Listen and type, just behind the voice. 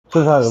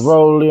Since I had a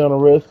rollie on the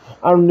wrist,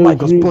 I knew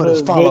Michael's butt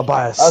is followed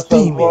by a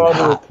steaming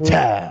hot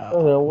towel. I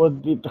said,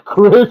 what did the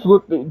Chris?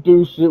 What they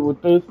do shit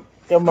with this?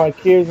 Got my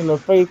kids in the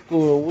face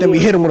school. Then we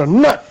hit him with a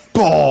nut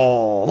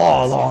ball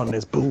all on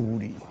his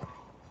booty.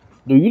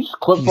 Dude, you just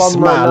clip He's on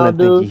him right now, smiling,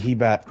 dude. thinking he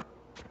back.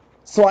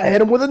 So I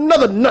hit him with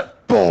another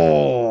nut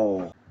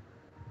ball.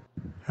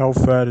 How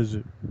fat is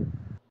it?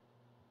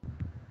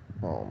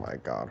 Oh my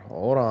god.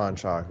 Hold on,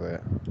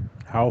 chocolate.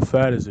 How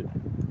fat is it?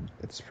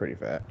 It's pretty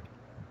fat.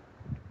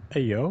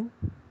 Hey, yo.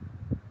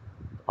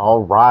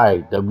 All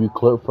right, W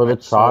clip for the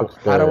chalk.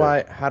 How do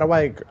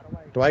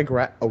I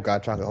grab? Oh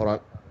god, chocolate. Hold on.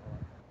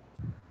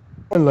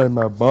 I like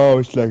my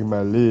balls like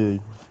my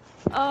leg.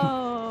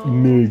 Oh.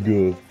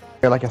 Nigga.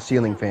 Like a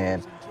ceiling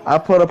fan. I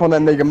put up on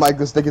that nigga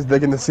Michael, stick his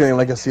dick in the ceiling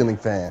like a ceiling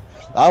fan.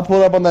 I'll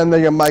pull up on that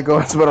nigga Michael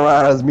and spin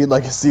around his meat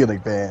like a ceiling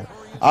fan.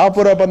 I'll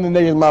put up on the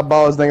niggas my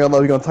balls, nigga,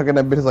 love you gonna tuck in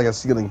that bitch like a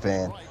ceiling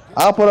fan.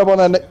 I'll put up on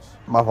that nigga.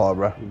 My fault,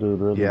 bro.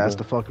 Dude, yeah, that's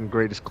the fucking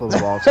greatest clip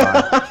of all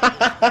time.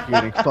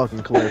 Getting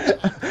fucking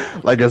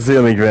clipped. Like a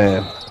ceiling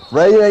fan.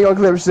 Ray, you ain't gonna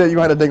clip shit, you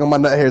gonna have to dig on my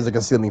nut hairs like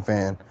a ceiling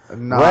fan.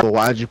 Nah, but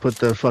why'd you put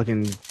the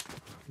fucking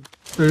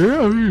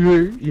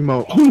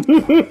emote?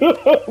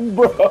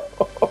 Bro.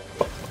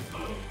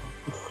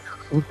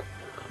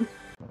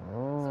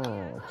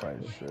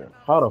 Shit.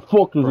 How the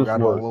fuck does this Got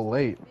work? a little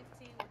late.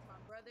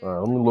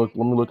 Alright, let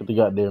me look at the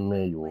goddamn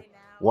manual.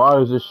 Why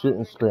is this shit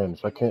in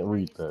Spanish? I can't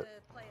read that.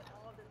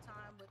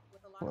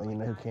 Well, you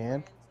know who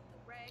can?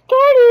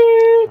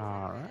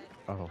 Alright.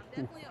 Oh.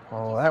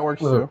 Oh, that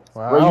works too.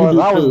 Well,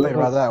 Well, I wasn't too.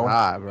 thinking about that one.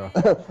 Alright,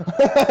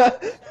 bro.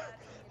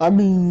 I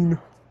mean,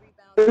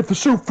 if the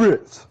shoe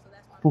fits.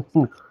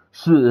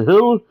 Shit,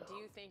 hell,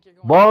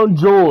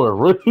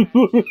 bonjour.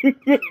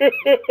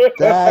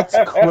 That's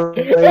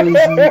crazy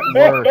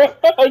work.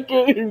 I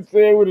can't even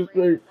say it with a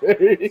straight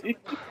face.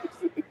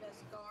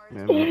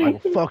 Man,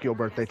 Michael, fuck your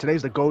birthday.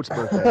 Today's the goat's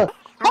birthday. Your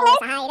voice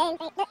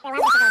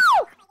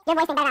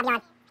and better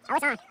beyond. I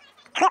was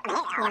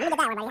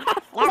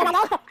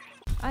on.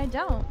 I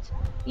don't.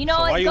 You know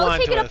So why what? you Go lying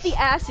take to it up us? the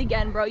ass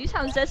again, bro. You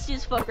sound zesty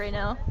as fuck right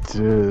now.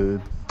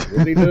 Dude.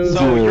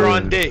 So you're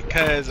on dick,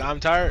 cause I'm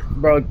tired.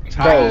 Bro,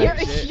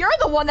 You're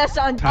the one that's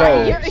on dick.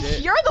 Bro.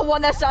 You're the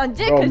one that's on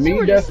dick bro, because you me,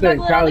 were just Justin,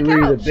 and snuggling on Kylie the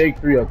Reed, couch. the big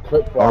three of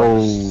clip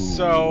bars.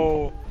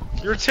 So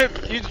your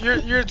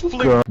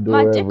fluke.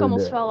 My dick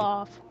almost fell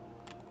off.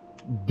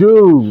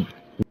 Dude.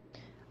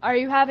 Are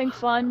you having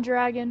fun,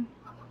 Dragon?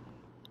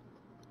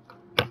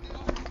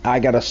 I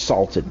got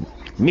assaulted.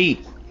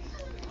 Meat.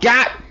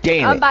 God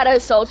damn I'm it. about to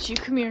assault you.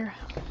 Come here.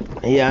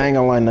 Yeah, I ain't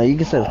gonna lie. No, you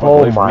can say the fuck Oh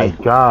away from my me.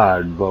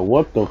 god, bro,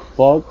 what the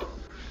fuck?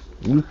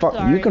 You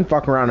Sorry. can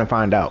fuck around and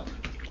find out.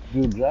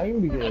 Dude,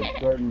 Dragon be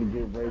starting to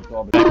get raped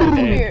all the Come time.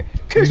 here.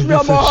 Kiss me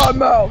on my hot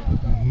mouth.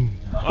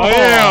 I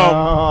am.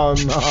 Oh,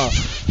 no.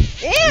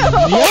 Ew!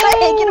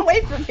 Hey, get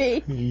away from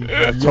me.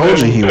 I told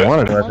you he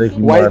wanted I think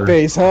you White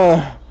face,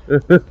 huh?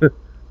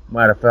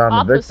 might have found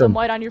I'll the put some victim.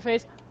 white on your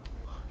face.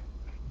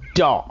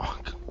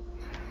 Dog.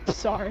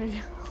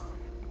 Sorry.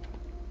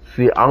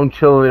 See, I'm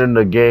chilling in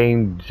the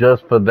game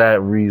just for that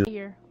reason.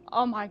 Here.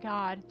 Oh my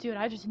god. Dude,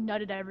 I just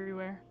nutted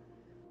everywhere.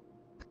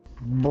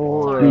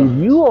 Boy. Dude,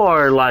 you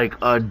are like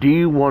a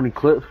D1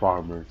 clip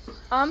farmer.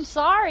 I'm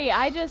sorry.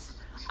 I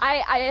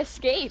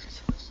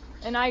escaped.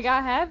 And I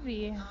got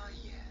happy.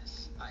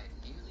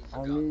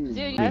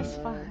 Dude, that's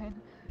fine.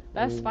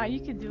 That's fine. You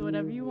can do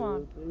whatever you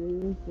want.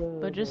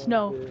 But just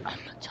know, I'm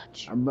gonna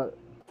touch you.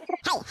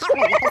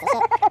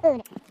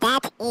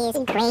 That is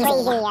crazy.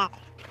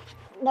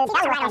 Dude, that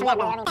was right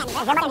on that, dude.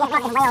 You're gonna get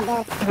fucking whale,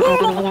 dude. I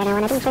don't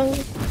wanna be free.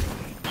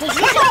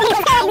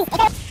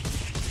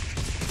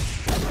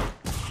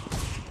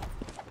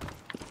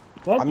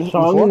 That's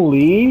Chong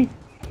Li?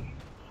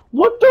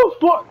 What the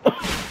fuck?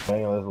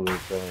 Hang on, that's what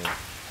it's saying.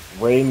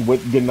 Rain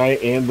with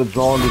Goodnight and the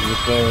Drawn is the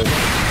same.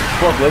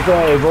 Fuck, let's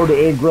say I wrote it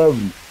in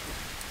gravity.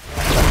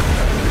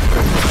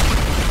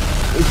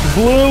 It's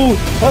blue!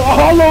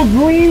 Hollow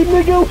green,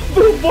 nigga! What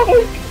the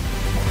fuck?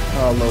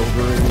 Hello,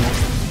 green.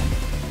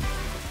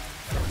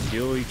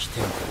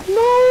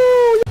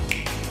 No!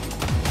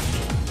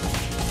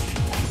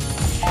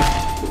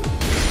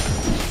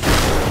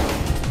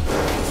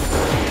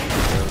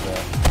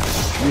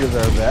 You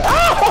deserve that.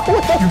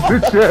 You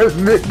bitch ass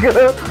nigga!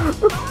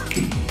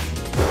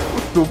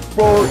 What the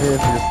fuck?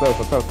 Hands to yourself,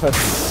 so touch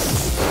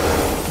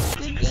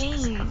me. Good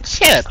game.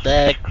 Shut up,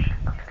 Doug.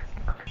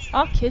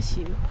 I'll kiss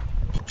you.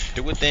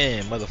 Do it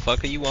then,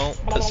 motherfucker. You won't.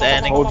 Pussy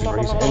ass Told nigga. you,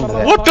 bro, he's into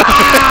that. What the?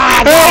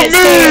 Help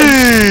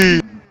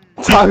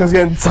me! Tongue's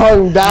getting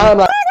tongued down.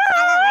 Like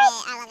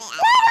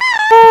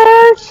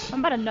I'm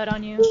about to nut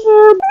on you.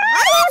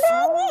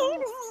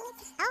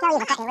 Say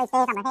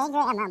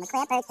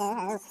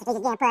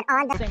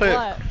Put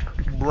what?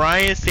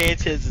 Brian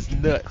Sanchez's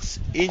nuts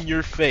in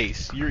your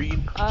face. You're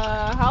eating.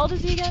 How old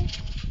is he again?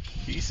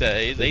 He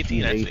said he's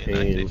 18 actually.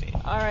 18.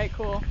 Alright,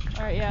 cool.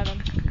 Alright, yeah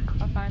then.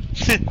 I'm fine.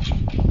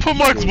 Put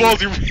Mark's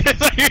balls in your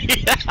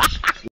face.